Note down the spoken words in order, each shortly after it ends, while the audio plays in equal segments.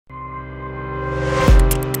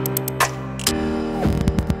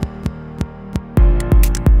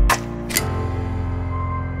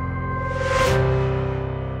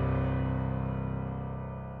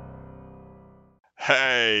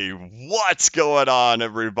Hey, what's going on,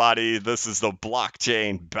 everybody? This is the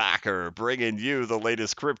Blockchain Backer bringing you the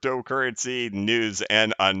latest cryptocurrency news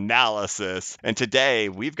and analysis. And today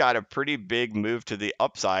we've got a pretty big move to the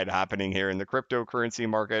upside happening here in the cryptocurrency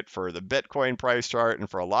market for the Bitcoin price chart and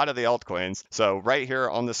for a lot of the altcoins. So, right here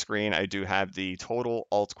on the screen, I do have the total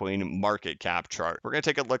altcoin market cap chart. We're going to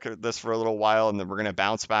take a look at this for a little while and then we're going to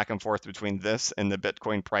bounce back and forth between this and the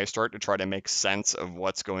Bitcoin price chart to try to make sense of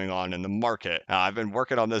what's going on in the market. I've been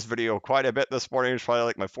working on this video quite a bit this morning. It's probably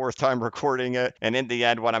like my fourth time recording it. And in the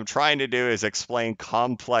end, what I'm trying to do is explain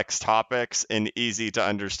complex topics in easy to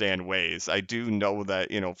understand ways. I do know that,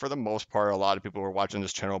 for the most part, a lot of people who are watching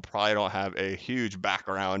this channel probably don't have a huge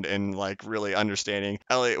background in like really understanding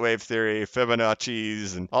Elliott wave theory,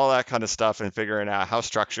 Fibonacci's, and all that kind of stuff and figuring out how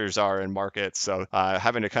structures are in markets. So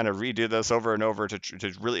having to kind of redo this over and over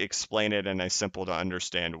to really explain it in a simple to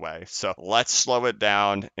understand way. So let's slow it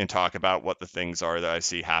down and talk about what the things are that I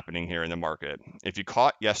see happening here in the market. If you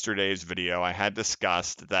caught yesterday's video, I had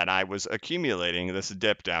discussed that I was accumulating this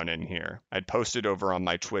dip down in here. I'd posted over on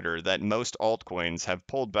my Twitter that most altcoins have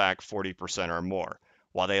pulled back 40% or more.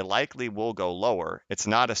 While they likely will go lower, it's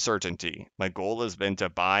not a certainty. My goal has been to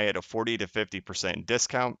buy at a 40 to 50%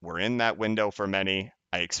 discount. We're in that window for many.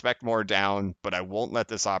 I expect more down, but I won't let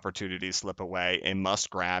this opportunity slip away and must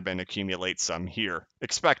grab and accumulate some here.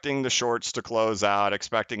 Expecting the shorts to close out,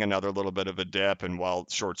 expecting another little bit of a dip, and while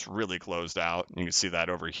shorts really closed out, you can see that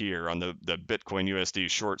over here on the Bitcoin USD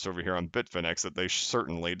shorts over here on Bitfinex that they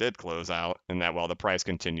certainly did close out, and that while the price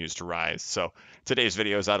continues to rise. So today's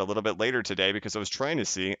video is out a little bit later today because I was trying to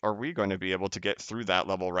see, are we going to be able to get through that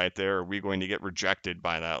level right there? Or are we going to get rejected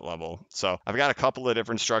by that level? So I've got a couple of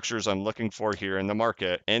different structures I'm looking for here in the market.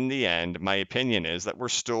 In the end, my opinion is that we're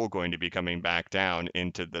still going to be coming back down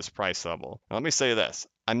into this price level. Now, let me say this.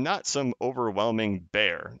 I'm not some overwhelming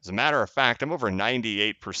bear. As a matter of fact, I'm over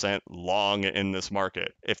 98% long in this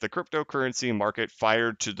market. If the cryptocurrency market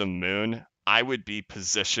fired to the moon, I would be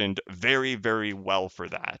positioned very, very well for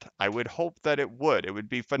that. I would hope that it would. It would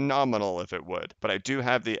be phenomenal if it would. But I do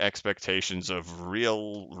have the expectations of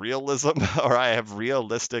realism, or I have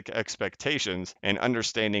realistic expectations and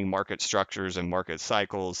understanding market structures and market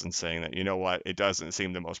cycles and saying that, you know what, it doesn't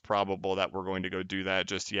seem the most probable that we're going to go do that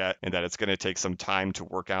just yet, and that it's going to take some time to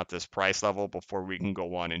work out this price level before we can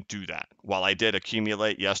go on and do that. While I did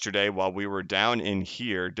accumulate yesterday while we were down in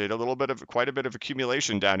here, did quite a bit of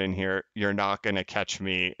accumulation down in here, you're not going to catch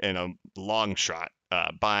me in a long shot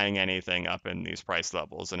buying anything up in these price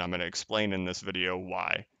levels. And I'm going to explain in this video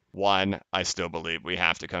why. One, I still believe we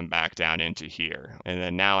have to come back down into here. And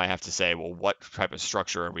then now I have to say, well, what type of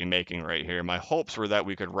structure are we making right here? My hopes were that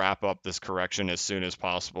we could wrap up this correction as soon as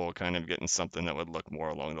possible, kind of getting something that would look more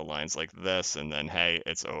along the lines like this. And then, hey,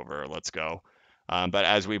 it's over. Let's go. But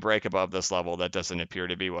as we break above this level, that doesn't appear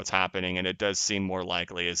to be what's happening, and it does seem more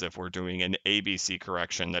likely as if we're doing an ABC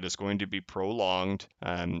correction that is going to be prolonged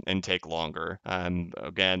and take longer.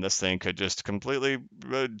 Again, this thing could just completely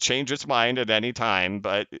change its mind at any time,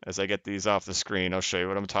 but as I get these off the screen, I'll show you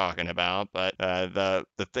what I'm talking about. But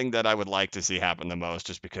the thing that I would like to see happen the most,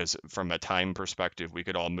 just because from a time perspective, we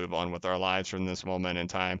could all move on with our lives from this moment in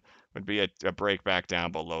time, would be a break back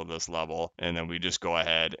down below this level, and then we just go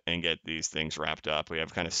ahead and get these things wrapped up. We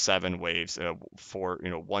have kind of 7 waves,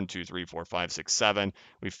 1, 2, 3, 4, 5, 6, 7.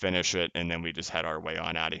 We finish it, and then we just head our way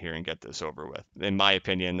on out of here and get this over with. In my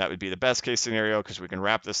opinion, that would be the best case scenario because we can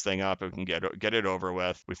wrap this thing up, we can get it over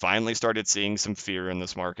with. We finally started seeing some fear in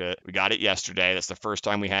this market. We got it yesterday. That's the first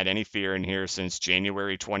time we had any fear in here since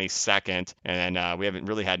January 22nd, and we haven't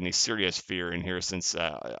really had any serious fear in here since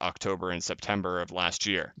October and September of last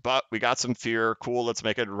year. But we got some fear. Cool, let's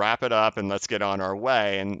wrap it up and let's get on our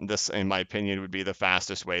way. And this, in my opinion, would be the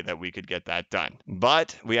fastest way that we could get that done.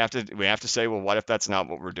 But we have to say, well, what if that's not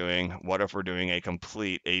what we're doing? What if we're doing a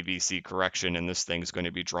complete ABC correction and this thing's going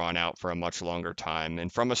to be drawn out for a much longer time?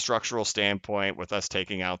 And from a structural standpoint, with us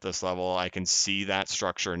taking out this level, I can see that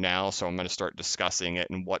structure now. So I'm going to start discussing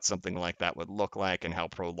it and what something like that would look like and how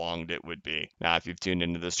prolonged it would be. Now, if you've tuned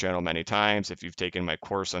into this channel many times, if you've taken my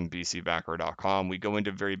course on bcbacker.com, we go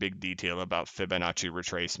into very big detail about Fibonacci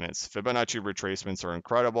retracements. Fibonacci retracements are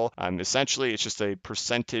incredible. Essentially, it's just a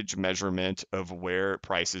percentage measurement of where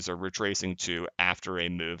prices are retracing to after a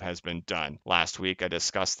move has been done. Last week, I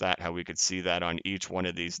discussed that, how we could see that on each one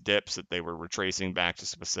of these dips that they were retracing back to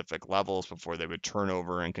specific levels before they would turn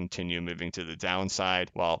over and continue moving to the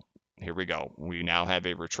downside. Well, here we go. We now have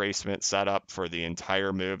a retracement set up for the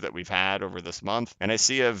entire move that we've had over this month. And I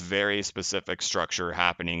see a very specific structure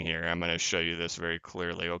happening here. I'm going to show you this very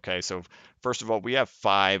clearly. Okay, so first of all, we have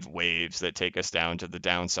 5 waves that take us down to the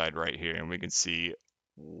downside right here. And we can see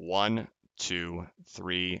 1, 2,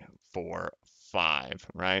 3, 4, 5,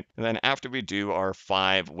 right? And then after we do our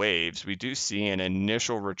 5 waves, we do see an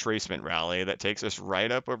initial retracement rally that takes us right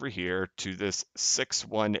up over here to this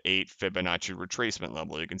 618 Fibonacci retracement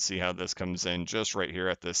level. You can see how this comes in just right here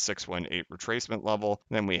at this 618 retracement level.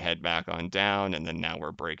 Then we head back on down, and then now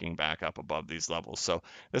we're breaking back up above these levels. So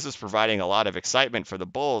this is providing a lot of excitement for the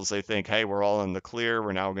bulls. They think, hey, we're all in the clear.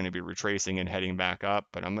 We're now going to be retracing and heading back up.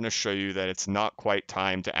 But I'm going to show you that it's not quite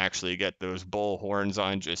time to actually get those bull horns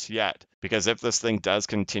on just yet. Because if this thing does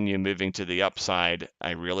continue moving to the upside,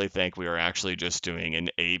 I really think we are actually just doing an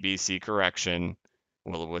ABC correction,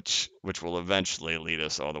 which will eventually lead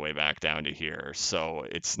us all the way back down to here. So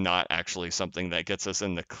it's not actually something that gets us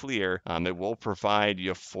in the clear. It will provide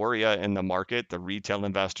euphoria in the market. The retail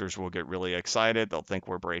investors will get really excited. They'll think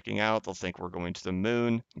we're breaking out. They'll think we're going to the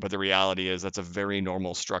moon. But the reality is that's a very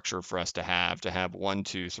normal structure for us to have 1,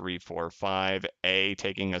 2, 3, 4, 5, A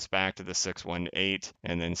taking us back to the 618,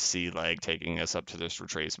 and then C leg taking us up to this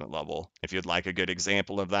retracement level. If you'd like a good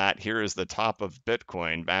example of that, here is the top of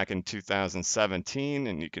Bitcoin back in 2017.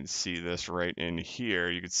 And you can see this right in here.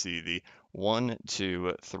 You can see the 1,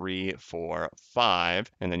 2, 3, 4,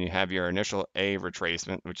 5, and then you have your initial A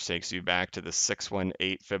retracement, which takes you back to the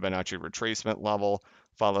 618 Fibonacci retracement level,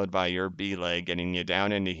 followed by your B leg getting you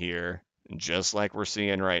down into here, just like we're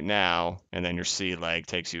seeing right now, and then your C leg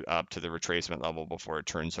takes you up to the retracement level before it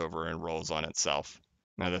turns over and rolls on itself.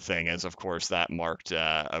 Now the thing is, of course, that marked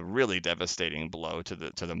a really devastating blow to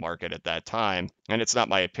the market at that time, and it's not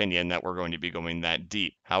my opinion that we're going to be going that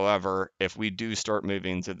deep. However, if we do start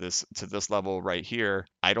moving to this level right here,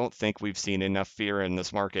 I don't think we've seen enough fear in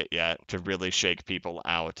this market yet to really shake people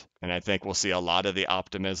out. And I think we'll see a lot of the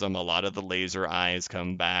optimism, a lot of the laser eyes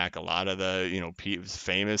come back, a lot of the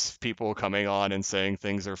famous people coming on and saying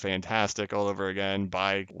things are fantastic all over again,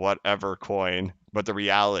 buy whatever coin. But the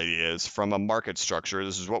reality is, from a market structure,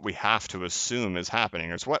 this is what we have to assume is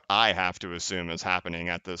happening. It's what I have to assume is happening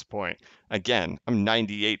at this point. Again, I'm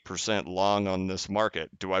 98% long on this market.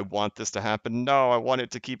 Do I want this to happen? No, I want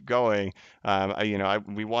it to keep going.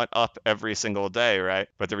 We want up every single day, right?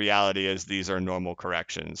 But the reality is these are normal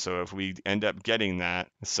corrections. So if we end up getting that,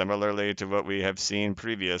 similarly to what we have seen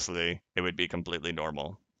previously, it would be completely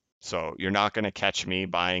normal. So you're not going to catch me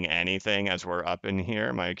buying anything as we're up in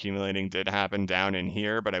here. My accumulating did happen down in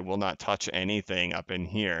here, but I will not touch anything up in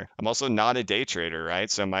here. I'm also not a day trader, right?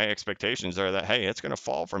 So my expectations are that, hey, it's going to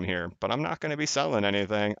fall from here, but I'm not going to be selling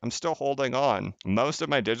anything. I'm still holding on. Most of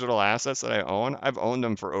my digital assets that I own, I've owned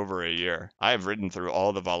them for over a year. I have ridden through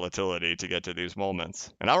all the volatility to get to these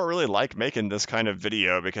moments. And I don't really like making this kind of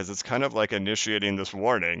video because it's kind of like initiating this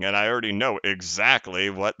warning, and I already know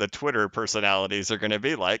exactly what the Twitter personalities are going to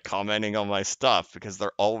be like commenting on my stuff, because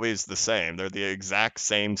they're always the same. They're the exact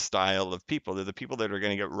same style of people. They're the people that are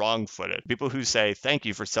going to get wrong-footed. People who say, thank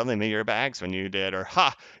you for selling me your bags when you did, or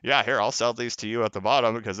ha, yeah, here, I'll sell these to you at the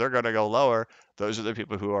bottom because they're going to go lower. Those are the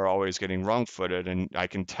people who are always getting wrong-footed. And I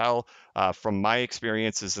can tell from my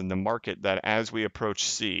experiences in the market that as we approach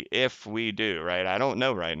C, if we do, right, I don't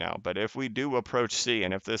know right now, but if we do approach C,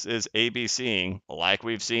 and if this is ABCing like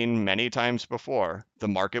we've seen many times before, the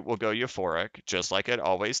market will go euphoric, just like it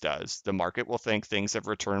always does. The market will think things have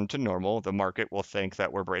returned to normal. The market will think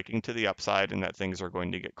that we're breaking to the upside and that things are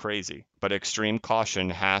going to get crazy. But extreme caution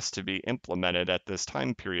has to be implemented at this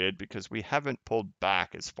time period because we haven't pulled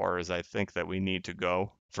back as far as I think that we need to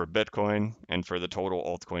go for Bitcoin and for the total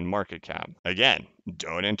altcoin market cap. Again,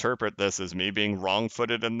 don't interpret this as me being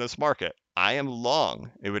wrong-footed in this market. I am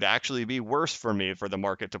long. It would actually be worse for me for the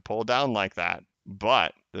market to pull down like that.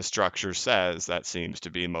 But the structure says that seems to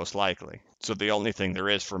be most likely. So the only thing there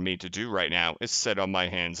is for me to do right now is sit on my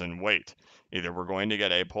hands and wait. Either we're going to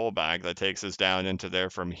get a pullback that takes us down into there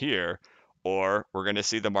from here, or we're going to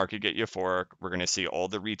see the market get euphoric. We're going to see all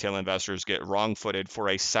the retail investors get wrong-footed for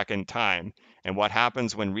a second time. And what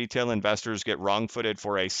happens when retail investors get wrong-footed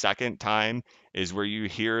for a second time is where you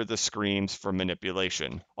hear the screams for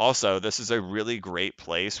manipulation. Also, this is a really great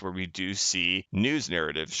place where we do see news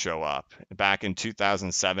narratives show up. Back in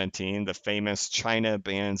 2017, the famous China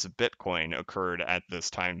bans Bitcoin occurred at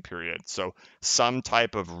this time period. So some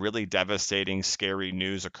type of really devastating, scary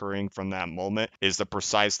news occurring from that moment is the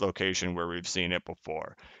precise location where we've seen it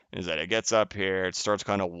before. Is that it gets up here, it starts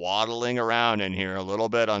kind of waddling around in here, a little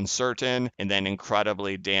bit uncertain, and then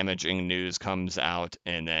incredibly damaging news comes out,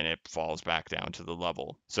 and then it falls back down to the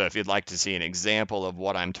level. So if you'd like to see an example of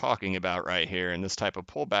what I'm talking about right here in this type of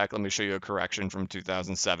pullback, let me show you a correction from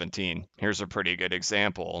 2017. Here's a pretty good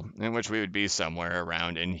example in which we would be somewhere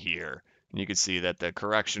around in here. You can see that the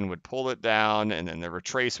correction would pull it down, and then the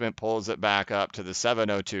retracement pulls it back up to the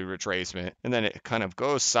 702 retracement, and then it kind of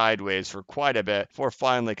goes sideways for quite a bit before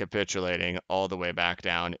finally capitulating all the way back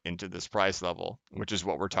down into this price level, which is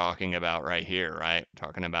what we're talking about right here, right?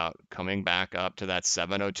 Talking about coming back up to that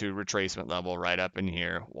 702 retracement level right up in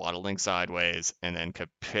here, waddling sideways, and then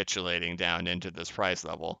capitulating down into this price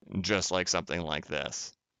level, just like something like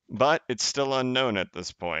this. But it's still unknown at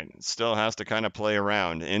this point. It still has to kind of play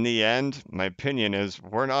around. In the end, my opinion is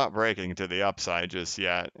we're not breaking to the upside just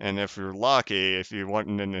yet. And if you're lucky, if you want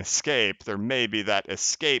an escape, there may be that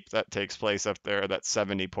escape that takes place up there, that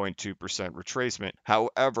 70.2% retracement.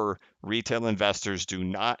 However, retail investors do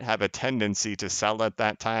not have a tendency to sell at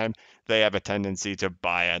that time. They have a tendency to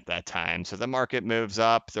buy at that time. So the market moves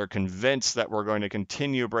up. They're convinced that we're going to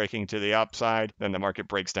continue breaking to the upside. Then the market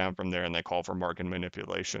breaks down from there and they call for market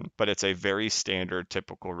manipulation. But it's a very standard,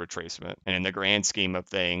 typical retracement. And in the grand scheme of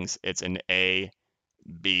things, it's an A,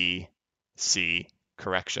 B, C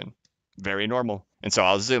correction. Very normal. And so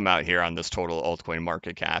I'll zoom out here on this total altcoin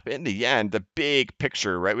market cap. In the end, the big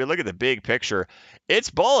picture, right? We look at the big picture.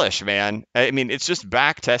 It's bullish, man. I mean, it's just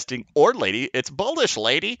back testing. Or lady, it's bullish,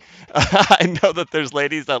 lady. I know that there's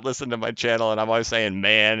ladies that listen to my channel, and I'm always saying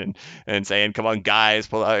man and saying, come on, guys,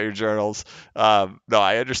 pull out your journals. No,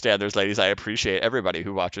 I understand there's ladies. I appreciate everybody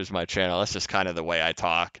who watches my channel. That's just kind of the way I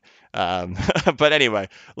talk. But anyway,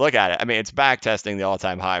 look at it. I mean, it's back testing the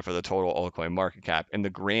all-time high for the total altcoin market cap. In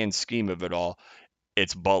the grand scheme of it all,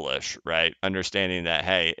 it's bullish, right? Understanding that,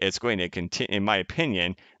 hey, it's going to continue, in my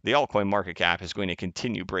opinion, the altcoin market cap is going to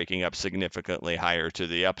continue breaking up significantly higher to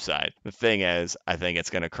the upside. The thing is, I think it's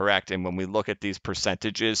going to correct. And when we look at these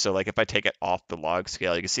percentages, so like if I take it off the log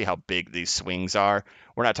scale, you can see how big these swings are.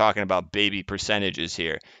 We're not talking about baby percentages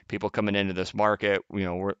here. People coming into this market,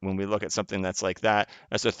 when we look at something that's like that,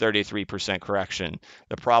 that's a 33% correction.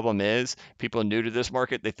 The problem is people new to this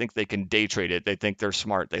market, they think they can day trade it. They think they're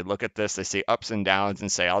smart. They look at this, they see ups and downs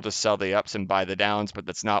and say, I'll just sell the ups and buy the downs, but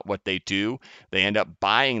that's not what they do. They end up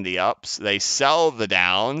buying the ups, they sell the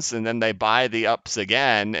downs, and then they buy the ups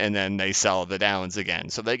again, and then they sell the downs again.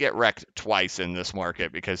 So they get wrecked twice in this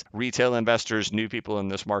market because retail investors, new people in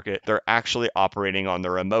this market, they're actually operating on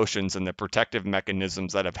their emotions and the protective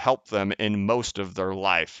mechanisms that have helped them in most of their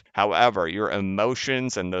life. However, your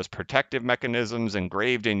emotions and those protective mechanisms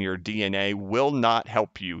engraved in your DNA will not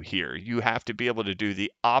help you here. You have to be able to do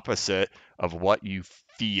the opposite of what you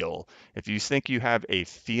feel. If you think you have a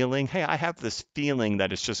feeling, hey, I have this feeling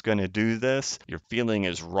that it's just going to do this, your feeling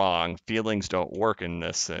is wrong. Feelings don't work in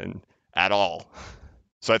this at all.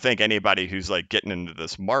 So I think anybody who's like getting into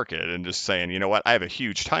this market and just saying, you know what, I have a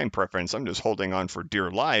huge time preference, I'm just holding on for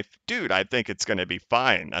dear life, dude, I think it's going to be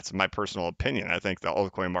fine. That's my personal opinion. I think the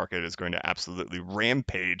altcoin market is going to absolutely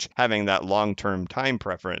rampage having that long-term time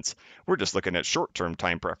preference. We're just looking at short-term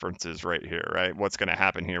time preferences right here, right? What's going to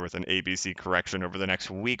happen here with an ABC correction over the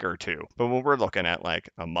next week or two. But when we're looking at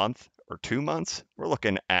like a month or 2 months, we're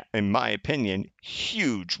looking at, in my opinion,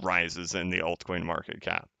 huge rises in the altcoin market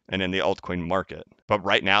cap and in the altcoin market. But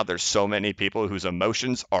right now, there's so many people whose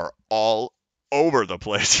emotions are all over the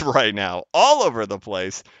place right now, all over the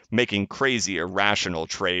place, making crazy, irrational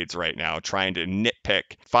trades right now, trying to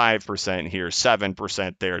nitpick 5% here,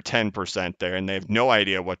 7% there, 10% there, and they have no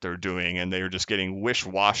idea what they're doing, and they're just getting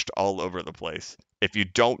wish-washed all over the place. If you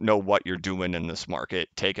don't know what you're doing in this market,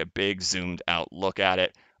 take a big zoomed out look at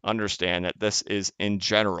it. Understand that this is in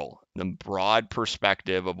general, the broad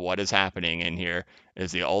perspective of what is happening in here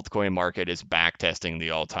is the altcoin market is back testing the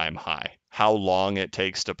all-time high. How long it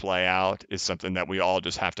takes to play out is something that we all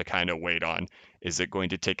just have to kind of wait on. Is it going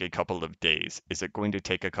to take a couple of days? Is it going to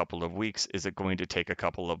take a couple of weeks? Is it going to take a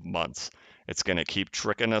couple of months? It's going to keep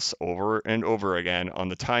tricking us over and over again on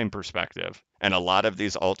the time perspective. And a lot of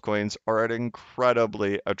these altcoins are at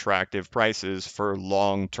incredibly attractive prices for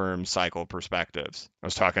long-term cycle perspectives. I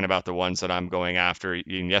was talking about the ones that I'm going after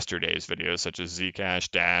in yesterday's videos, such as Zcash,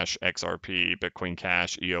 Dash, XRP, Bitcoin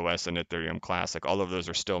Cash, EOS, and Ethereum Classic. All of those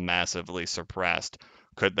are still massively suppressed.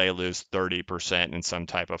 Could they lose 30% in some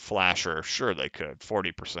type of flasher? Sure they could.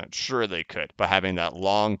 40%? Sure they could. But having that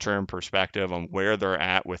long-term perspective on where they're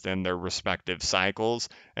at within their respective cycles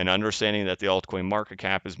and understanding that the altcoin market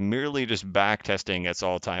cap is merely just back testing its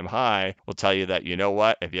all-time high will tell you that, you know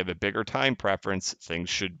what, if you have a bigger time preference, things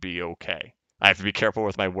should be okay. I have to be careful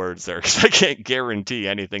with my words there because I can't guarantee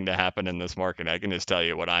anything to happen in this market. I can just tell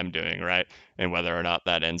you what I'm doing, right? And whether or not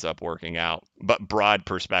that ends up working out. But broad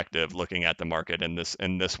perspective, looking at the market in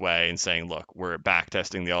this way and saying, look, we're back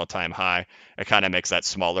testing the all-time high. It kind of makes that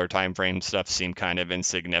smaller time frame stuff seem kind of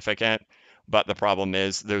insignificant. But the problem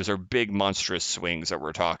is those are big monstrous swings that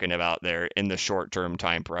we're talking about there in the short-term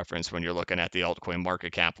time preference when you're looking at the altcoin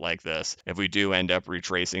market cap like this. If we do end up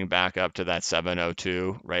retracing back up to that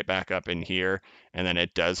 702, right back up in here, and then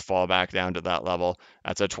it does fall back down to that level,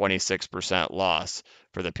 that's a 26% loss.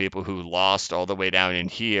 For the people who lost all the way down in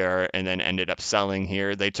here and then ended up selling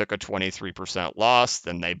here, they took a 23% loss.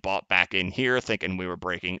 Then they bought back in here thinking we were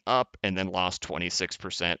breaking up and then lost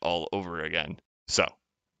 26% all over again. So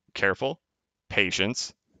careful,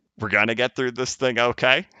 patience. We're going to get through this thing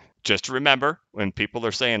okay. Just remember, when people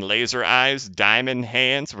are saying laser eyes, diamond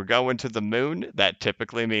hands, we're going to the moon, that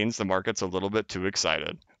typically means the market's a little bit too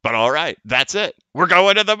excited. But all right, that's it. We're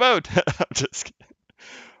going to the moon. I'm just kidding.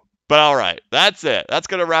 But all right, that's it. That's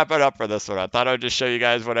going to wrap it up for this one. I thought I'd just show you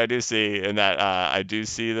guys what I do see and that I do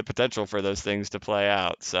see the potential for those things to play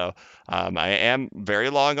out. So I am very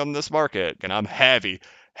long on this market, and I'm heavy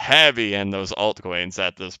in those altcoins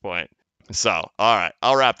at this point. So, all right,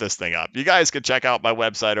 I'll wrap this thing up. You guys can check out my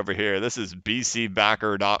website over here. This is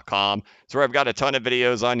bcbacker.com. It's where I've got a ton of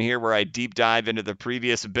videos on here where I deep dive into the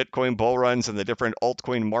previous Bitcoin bull runs and the different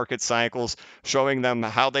altcoin market cycles, showing them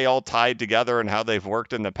how they all tied together and how they've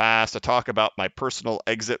worked in the past. I talk about my personal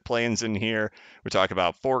exit plans in here. We talk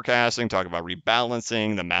about forecasting, talk about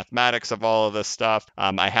rebalancing, the mathematics of all of this stuff.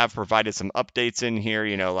 I have provided some updates in here.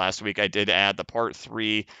 You know, last week I did add the part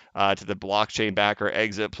 3 to the blockchain backer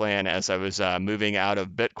exit plan as I was moving out of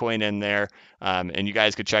Bitcoin in there. And you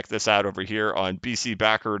guys could check this out over here on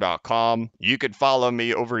bcbacker.com. You could follow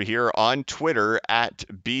me over here on Twitter at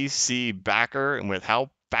bcbacker. And with how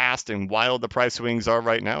fast and wild the price swings are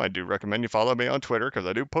right now, I do recommend you follow me on Twitter because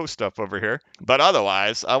I do post stuff over here. But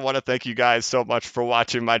otherwise, I want to thank you guys so much for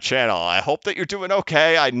watching my channel. I hope that you're doing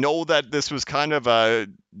okay. I know that this was kind of a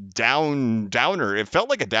downer. It felt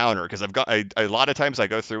like a downer because I've got a lot of times I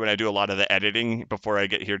go through and I do a lot of the editing before I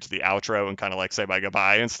get here to the outro and kind of like say my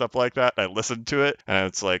goodbye and stuff like that. I listen to it and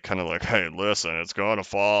it's like kind of like, hey, listen, it's going to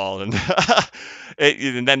fall. And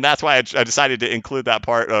and then that's why I decided to include that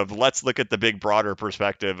part of let's look at the big broader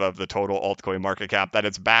perspective of the total altcoin market cap, that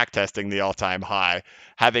it's back testing the all-time high,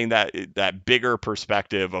 having that bigger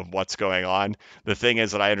perspective of what's going on. The thing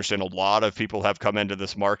is that I understand a lot of people have come into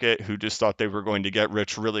this market who just thought they were going to get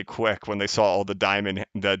rich really quick when they saw all the diamond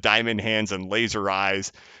hands and laser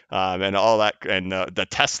eyes and all that, and the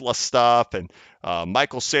Tesla stuff, and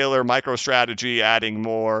Michael Saylor, MicroStrategy adding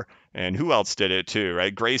more. And who else did it too,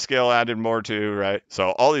 right? Grayscale added more too, right? So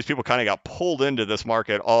all these people kind of got pulled into this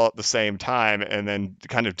market all at the same time and then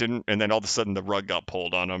kind of didn't, and then all of a sudden the rug got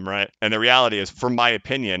pulled on them, right? And the reality is, from my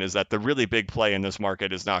opinion, is that the really big play in this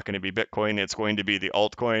market is not going to be Bitcoin. It's going to be the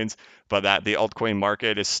altcoins, but that the altcoin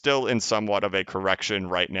market is still in somewhat of a correction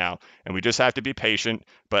right now. And we just have to be patient,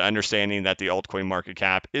 but understanding that the altcoin market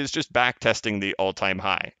cap is just back testing the all-time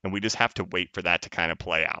high. And we just have to wait for that to kind of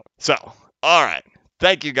play out. So, all right.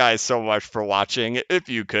 Thank you guys so much for watching. If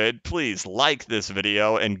you could, please like this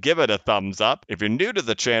video and give it a thumbs up. If you're new to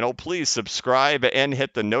the channel, please subscribe and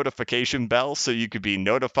hit the notification bell so you could be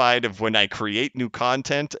notified of when I create new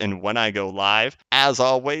content and when I go live. As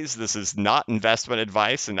always, this is not investment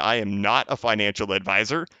advice and I am not a financial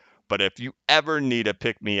advisor. But if you ever need a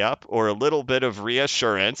pick-me-up or a little bit of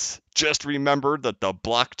reassurance, just remember that the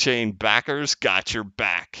blockchain backers got your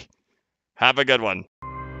back. Have a good one.